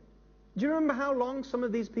really. Do you remember how long some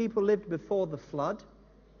of these people lived before the flood?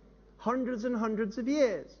 Hundreds and hundreds of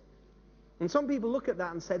years. And some people look at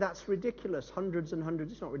that and say, that's ridiculous. Hundreds and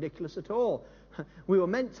hundreds. It's not ridiculous at all. We were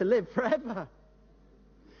meant to live forever.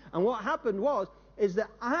 And what happened is that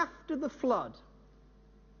after the flood,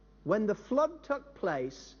 when the flood took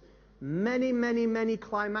place, many, many, many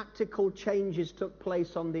climactical changes took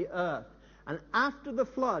place on the earth. And after the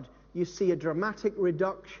flood, you see a dramatic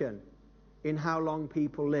reduction in how long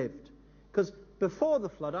people lived. Because before the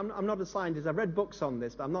flood, I'm not a scientist, I've read books on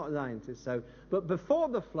this, but I'm not a scientist. But before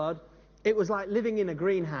the flood, it was like living in a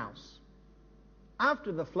greenhouse.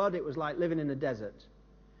 After the flood, it was like living in a desert.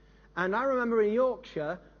 And I remember in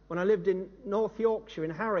Yorkshire, when I lived in North Yorkshire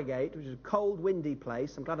in Harrogate, which is a cold, windy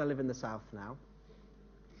place. I'm glad I live in the south now.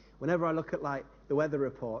 Whenever I look at the weather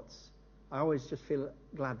reports, I always just feel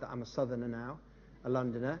glad that I'm a southerner now, a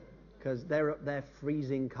Londoner, because they're up there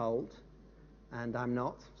freezing cold, and I'm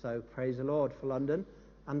not. So praise the Lord for London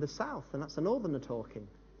and the south, and that's a northerner talking.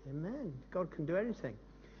 Amen. God can do anything.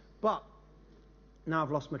 But now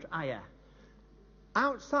I've lost much.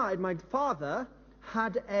 Outside, my father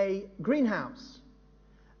had a greenhouse,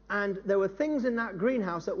 and there were things in that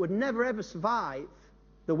greenhouse that would never ever survive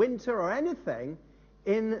the winter or anything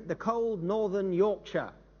in the cold northern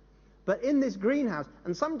Yorkshire. But in this greenhouse,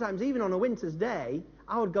 and sometimes even on a winter's day,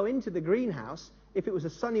 I would go into the greenhouse if it was a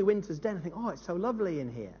sunny winter's day and I think, oh, it's so lovely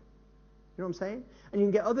in here. You know what I'm saying? And you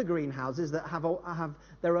can get other greenhouses that have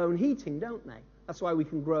their own heating, don't they? That's why we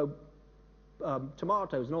can grow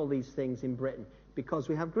tomatoes and all these things in Britain, because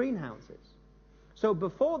we have greenhouses. So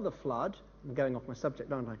before the flood, I'm going off my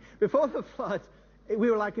subject, aren't I? Before the flood, we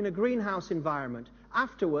were like in a greenhouse environment.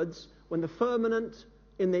 Afterwards, when the firmament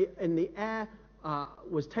in the air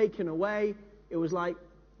was taken away, it was like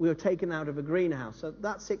we were taken out of a greenhouse. So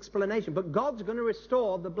that's the explanation. But God's going to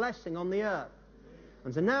restore the blessing on the earth.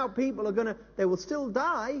 And so now people are they will still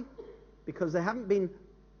die because they haven't been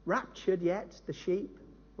raptured yet, the sheep,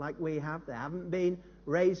 like we have. They haven't been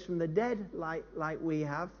raised from the dead like we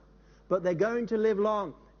have. But they're going to live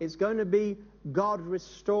long. It's going to be God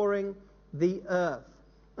restoring the earth.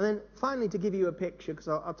 And then finally, to give you a picture, because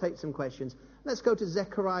I'll take some questions, let's go to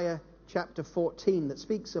Zechariah chapter 14 that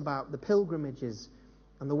speaks about the pilgrimages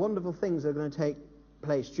and the wonderful things that are going to take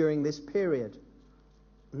place during this period.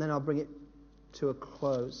 And then I'll bring it to a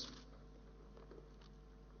close.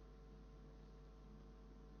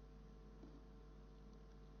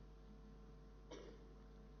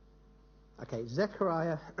 Okay,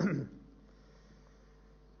 Zechariah,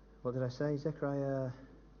 what did I say? Zechariah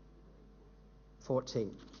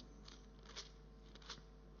 14.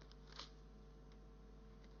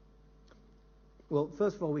 Well,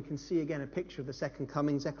 first of all, we can see again a picture of the second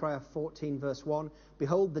coming. Zechariah 14, verse 1.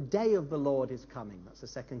 Behold, the day of the Lord is coming. That's the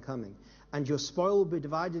second coming. And your spoil will be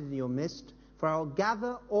divided in your midst. For I will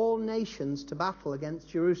gather all nations to battle against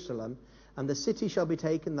Jerusalem. And the city shall be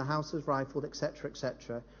taken, the houses rifled, etc.,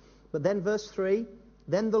 etc. But then verse 3.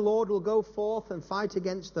 Then the Lord will go forth and fight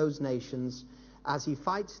against those nations as he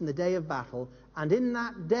fights in the day of battle. And in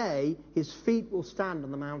that day, his feet will stand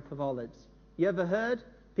on the Mount of Olives. You ever heard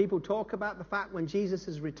people talk about the fact when Jesus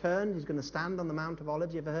has returned, he's going to stand on the Mount of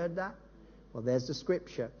Olives? You ever heard that? Well, there's the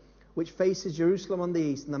scripture, which faces Jerusalem on the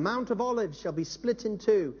east. And the Mount of Olives shall be split in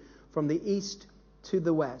two from the east to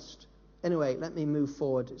the west. Anyway, let me move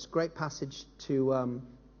forward. It's a great passage to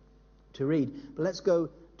read. But let's go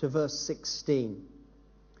to verse 16.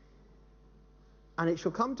 And it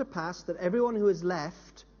shall come to pass that everyone who is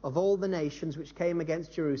left of all the nations which came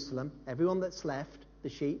against Jerusalem, everyone that's left, the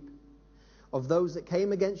sheep, of those that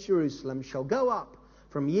came against Jerusalem, shall go up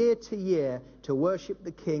from year to year to worship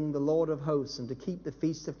the King, the Lord of hosts, and to keep the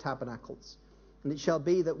Feast of Tabernacles. And it shall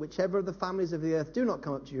be that whichever of the families of the earth do not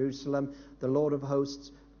come up to Jerusalem, the Lord of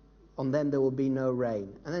hosts, on them there will be no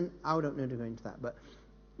rain. And then, I don't know to go into that, but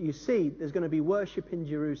you see, there's going to be worship in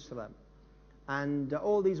Jerusalem, and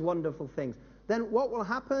all these wonderful things. Then what will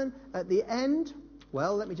happen at the end?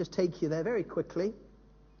 Well, let me just take you there very quickly.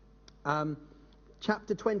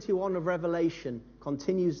 Chapter 21 of Revelation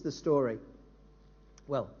continues the story.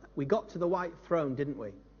 Well, we got to the white throne, didn't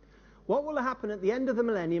we? What will happen at the end of the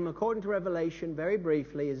millennium, according to Revelation, very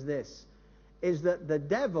briefly, is this, is that the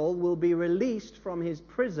devil will be released from his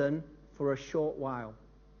prison for a short while.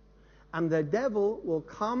 And the devil will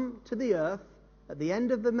come to the earth at the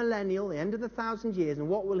end of the millennial, the end of the 1,000 years, and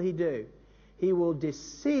what will he do? He will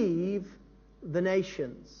deceive the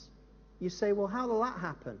nations. You say, well, how will that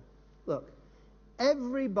happen? Look,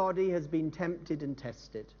 everybody has been tempted and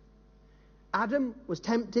tested. Adam was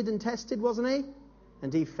tempted and tested, wasn't he?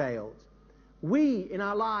 And he failed. We, in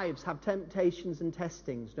our lives, have temptations and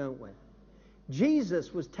testings, don't we?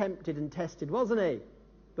 Jesus was tempted and tested, wasn't he?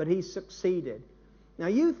 But he succeeded. Now,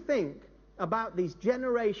 you think about these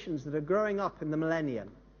generations that are growing up in the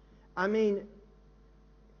millennium. I mean,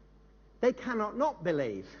 they cannot not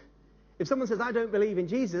believe. If someone says, I don't believe in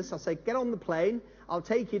Jesus, I'll say, get on the plane. I'll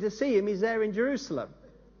take you to see him. He's there in Jerusalem.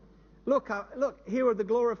 Look, here are the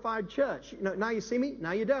glorified church. You know, now you see me,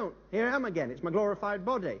 now you don't. Here I am again. It's my glorified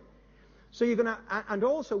body. So you're going to, and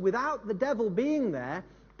also without the devil being there,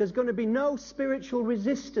 there's going to be no spiritual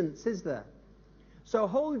resistance, is there? So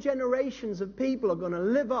whole generations of people are going to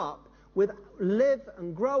live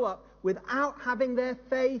and grow up without having their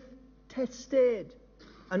faith tested.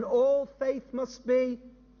 And all faith must be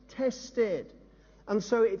tested. And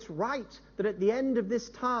so it's right that at the end of this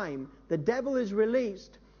time, the devil is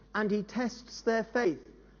released and he tests their faith.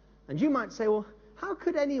 And you might say, well, how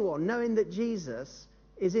could anyone, knowing that Jesus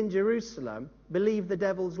is in Jerusalem, believe the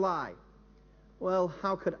devil's lie? Well,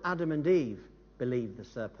 how could Adam and Eve believe the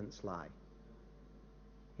serpent's lie?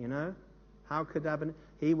 You know? How could Adam?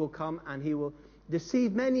 He will come and he will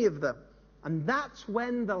deceive many of them. And that's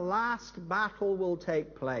when the last battle will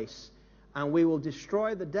take place. And we will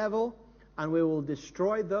destroy the devil, and we will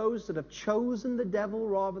destroy those that have chosen the devil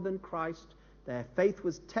rather than Christ. Their faith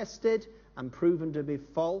was tested and proven to be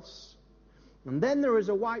false. And then there is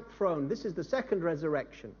a white throne. This is the second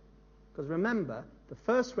resurrection. Because remember, the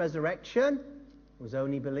first resurrection was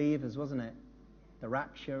only believers, wasn't it? The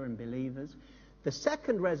rapture and believers. The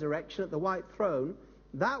second resurrection at the white throne,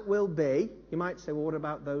 that will be, you might say, well, what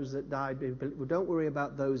about those that died? Well, don't worry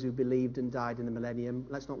about those who believed and died in the millennium.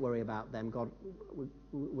 Let's not worry about them. God,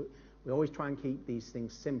 we always try and keep these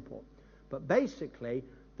things simple. But basically,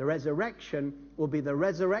 the resurrection will be the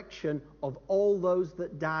resurrection of all those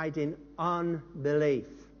that died in unbelief.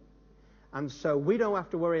 And so we don't have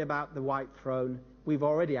to worry about the white throne. We've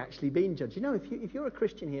already actually been judged. You know, if you're a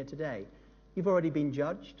Christian here today, you've already been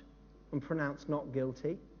judged and pronounced not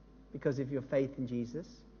guilty because of your faith in Jesus.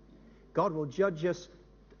 God will judge us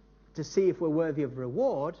to see if we're worthy of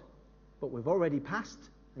reward, but we've already passed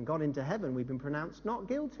and got into heaven. We've been pronounced not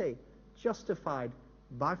guilty, justified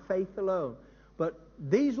by faith alone. But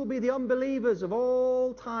these will be the unbelievers of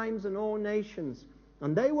all times and all nations.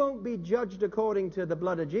 And they won't be judged according to the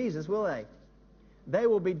blood of Jesus, will they? They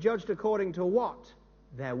will be judged according to what?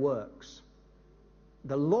 Their works.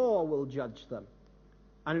 The law will judge them.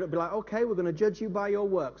 And it'll be like, okay, we're going to judge you by your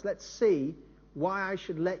works. Let's see why I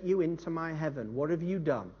should let you into my heaven. What have you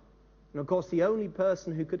done? And of course, the only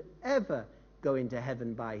person who could ever go into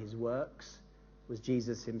heaven by his works was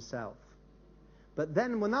Jesus himself. But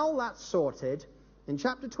then when all that's sorted, in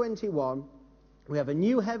chapter 21, we have a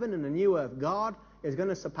new heaven and a new earth. God is going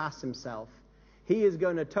to surpass himself. He is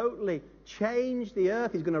going to totally change the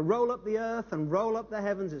earth. He's going to roll up the earth and roll up the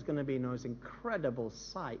heavens. It's going to be the most incredible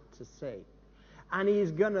sight to see. And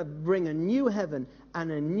he's going to bring a new heaven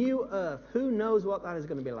and a new earth. Who knows what that is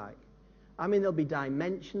going to be like? I mean, there'll be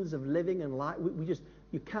dimensions of living and life.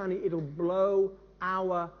 You can't, it'll blow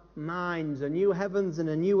our minds. A new heavens and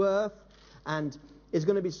a new earth. And it's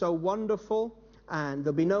going to be so wonderful. And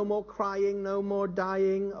there'll be no more crying, no more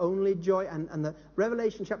dying, only joy. And the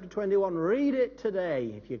Revelation chapter 21, read it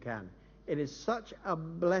today if you can. It is such a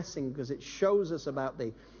blessing because it shows us about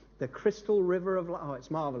the crystal river of life. Oh,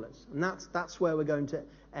 it's marvelous. And that's where we're going to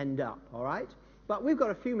end up, all right? But we've got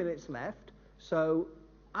a few minutes left. So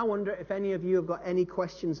I wonder if any of you have got any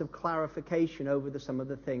questions of clarification over some of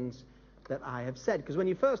the things that I have said. Because when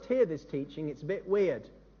you first hear this teaching, it's a bit weird.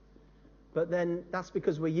 But then that's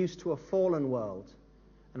because we're used to a fallen world.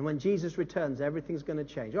 And when Jesus returns, everything's going to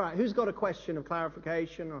change. All right, who's got a question of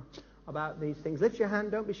clarification or about these things? Lift your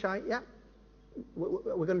hand, don't be shy. Yeah.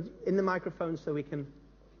 We're going to, in the microphone so we can...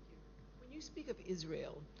 When you speak of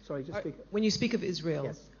Israel... Sorry, just speak... When you speak of Israel,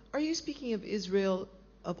 yes. Are you speaking of Israel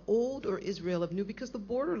of old or Israel of new? Because the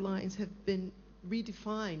border lines have been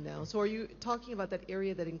redefined now. So are you talking about that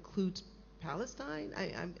area that includes Palestine?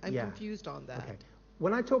 I'm confused on that. Okay.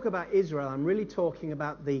 When I talk about Israel, I'm really talking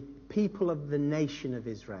about the people of the nation of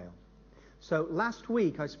Israel. So last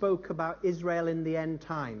week I spoke about Israel in the end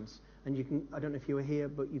times, and you can, I don't know if you were here,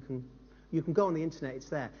 but you can go on the internet, it's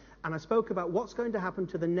there. And I spoke about what's going to happen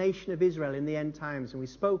to the nation of Israel in the end times, and we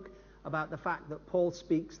spoke about the fact that Paul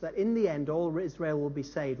speaks that in the end all Israel will be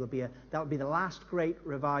saved. That will be the last great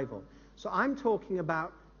revival. So I'm talking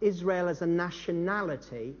about Israel as a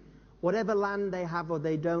nationality, whatever land they have or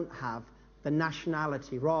they don't have, the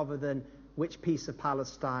nationality, rather than which piece of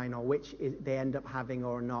Palestine or which they end up having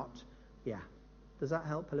or not. Yeah. Does that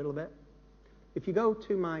help a little bit? If you go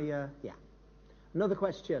to my... yeah. Another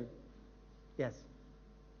question. Yes.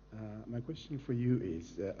 My question for you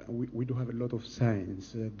is, we do have a lot of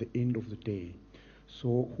signs at the end of the day.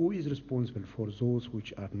 So who is responsible for those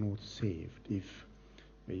which are not saved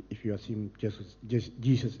if you assume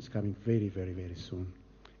Jesus is coming very, very, very soon?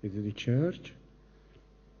 Is it the church?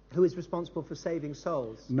 Who is responsible for saving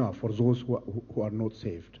souls? No, for those who are not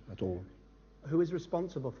saved at all. Who is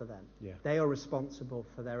responsible for them? Yeah. They are responsible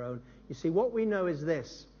for their own. You see, what we know is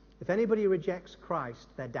this. If anybody rejects Christ,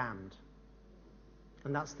 they're damned.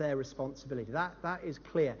 And that's their responsibility. That is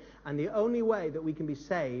clear. And the only way that we can be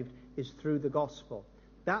saved is through the gospel.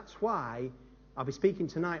 That's why I'll be speaking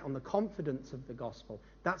tonight on the confidence of the gospel.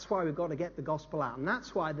 That's why we've got to get the gospel out. And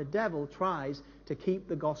that's why the devil tries to keep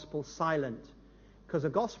the gospel silent. Because a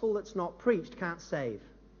gospel that's not preached can't save.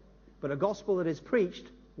 But a gospel that is preached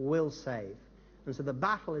will save. And so the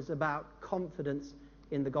battle is about confidence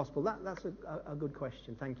in the gospel. That's a good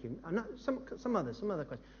question. Thank you. And some other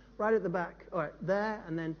questions. Right at the back. All right, there,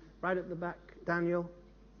 and then right at the back. Daniel,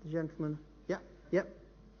 the gentleman. Yep.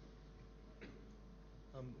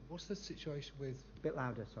 What's the situation with... A bit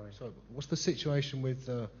louder, sorry. What's the situation with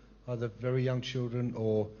either very young children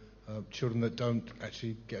or children that don't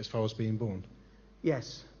actually get as far as being born?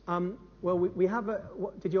 Yes. Well, we have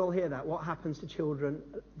did you all hear that? What happens to children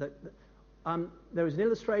there is an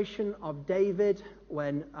illustration of David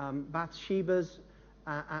when Bathsheba's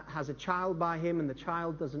has a child by him, and the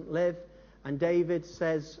child doesn't live. And David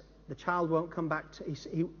says the child won't come back.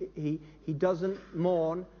 He doesn't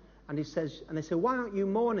mourn. And he says, and they say, why aren't you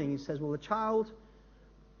mourning? He says, well, the child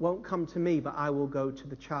won't come to me, but I will go to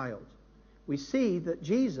the child. We see that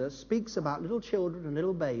Jesus speaks about little children and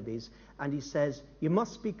little babies, and he says, you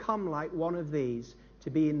must become like one of these to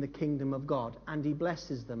be in the kingdom of God. And he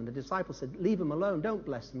blesses them. And the disciples said, leave them alone, don't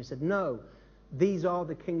bless them. He said, no, these are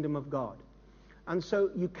the kingdom of God. And so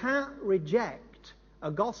you can't reject a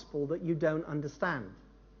gospel that you don't understand.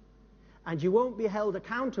 And you won't be held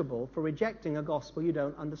accountable for rejecting a gospel you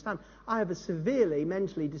don't understand. I have a severely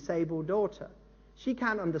mentally disabled daughter. She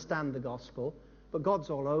can't understand the gospel, but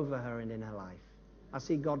God's all over her and in her life. I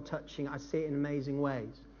see God touching. I see it in amazing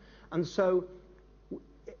ways. And so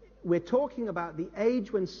we're talking about the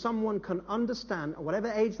age when someone can understand,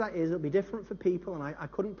 whatever age that is, it'll be different for people, and I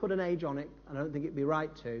couldn't put an age on it, and I don't think it'd be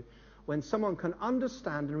right to, when someone can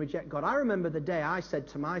understand and reject God. I remember the day I said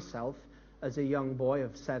to myself, as a young boy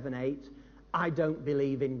of 7, 8, I don't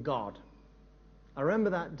believe in God. I remember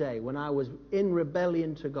that day when I was in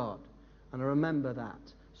rebellion to God, and I remember that.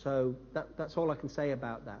 So that's all I can say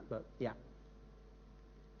about that, but yeah.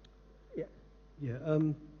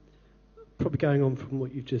 Probably going on from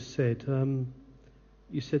what you just said,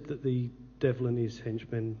 you said that the devil and his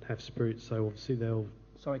henchmen have spirits, so obviously they'll...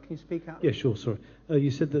 Sorry, can you speak out? Yeah, sure, sorry. You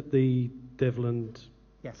said that the devil and,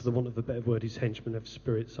 yes, for the want of a better word, his henchmen have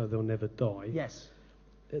spirits, so they'll never die. Yes.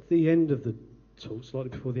 At the end of the talk, slightly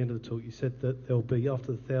before the end of the talk, you said that there'll be, after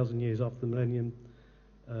the 1,000 years, after the millennium,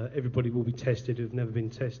 everybody will be tested who've never been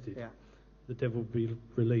tested. Yeah. The devil will be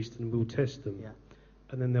released and we'll test them. Yeah.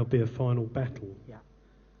 And then there'll be a final battle. Yeah.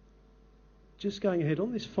 Just going ahead,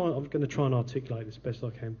 on this final... I'm going to try and articulate this best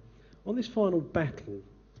I can. On this final battle,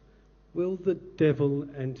 will the devil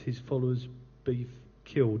and his followers be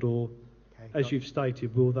killed, or, as you've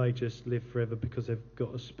stated, will they just live forever because they've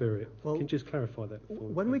got a spirit? Well, can you just clarify that for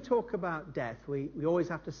me? When we talk about death, we always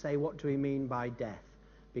have to say, what do we mean by death?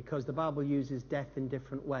 Because the Bible uses death in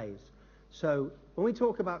different ways. So when we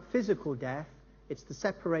talk about physical death, it's the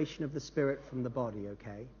separation of the spirit from the body,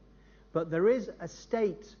 okay? But there is a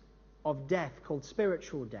state of death called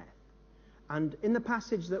spiritual death. And in the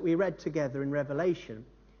passage that we read together in Revelation,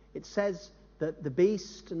 it says that the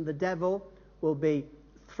beast and the devil will be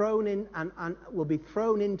thrown in and will be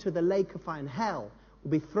thrown into the lake of fire, and hell will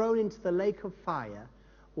be thrown into the lake of fire,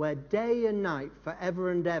 where day and night forever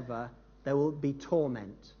and ever there will be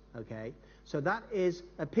torment. Okay? So that is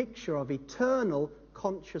a picture of eternal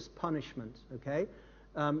conscious punishment. Okay?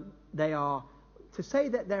 They are... To say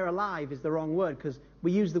that they're alive is the wrong word, because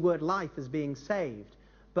we use the word life as being saved.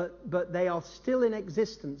 But they are still in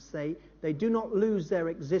existence. They do not lose their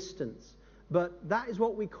existence. But that is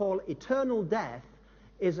what we call eternal death,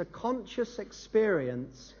 is a conscious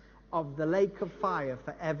experience of the lake of fire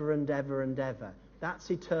forever and ever and ever.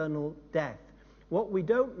 That's eternal death. What we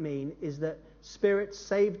don't mean is that spirits,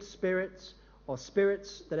 saved spirits, or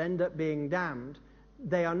spirits that end up being damned,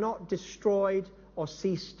 they are not destroyed or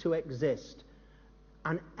cease to exist.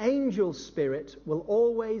 An angel spirit will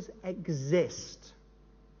always exist,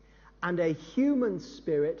 and a human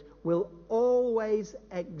spirit will always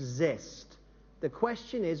exist. The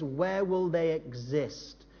question is, where will they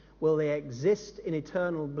exist? Will they exist in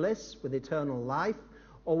eternal bliss with eternal life,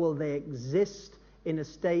 or will they exist in a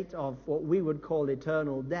state of what we would call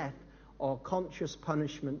eternal death or conscious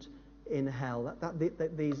punishment in hell?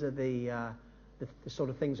 These are the sort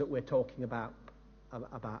of things that we're talking about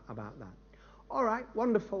that. All right,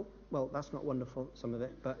 wonderful. Well, that's not wonderful, some of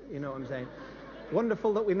it, but you know what I'm saying.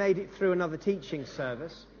 Wonderful that we made it through another teaching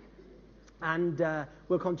service. And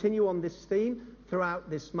we'll continue on this theme throughout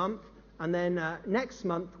this month. And then next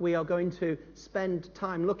month we are going to spend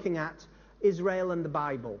time looking at Israel and the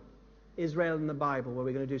Bible. Israel and the Bible, where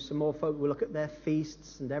we're going to do some more we'll look at their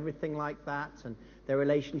feasts and everything like that, and their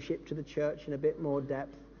relationship to the church in a bit more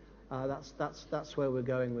depth. That's where we're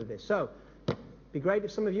going with this. So, be great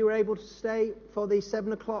if some of you are able to stay for the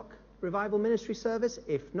 7 o'clock revival ministry service.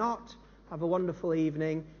 If not, have a wonderful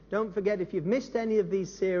evening. Don't forget, if you've missed any of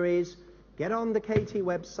these series, get on the KT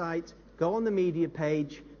website, go on the media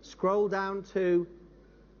page, scroll down to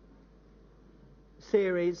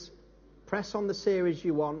series, press on the series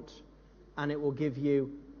you want, and it will give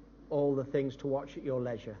you all the things to watch at your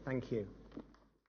leisure. Thank you.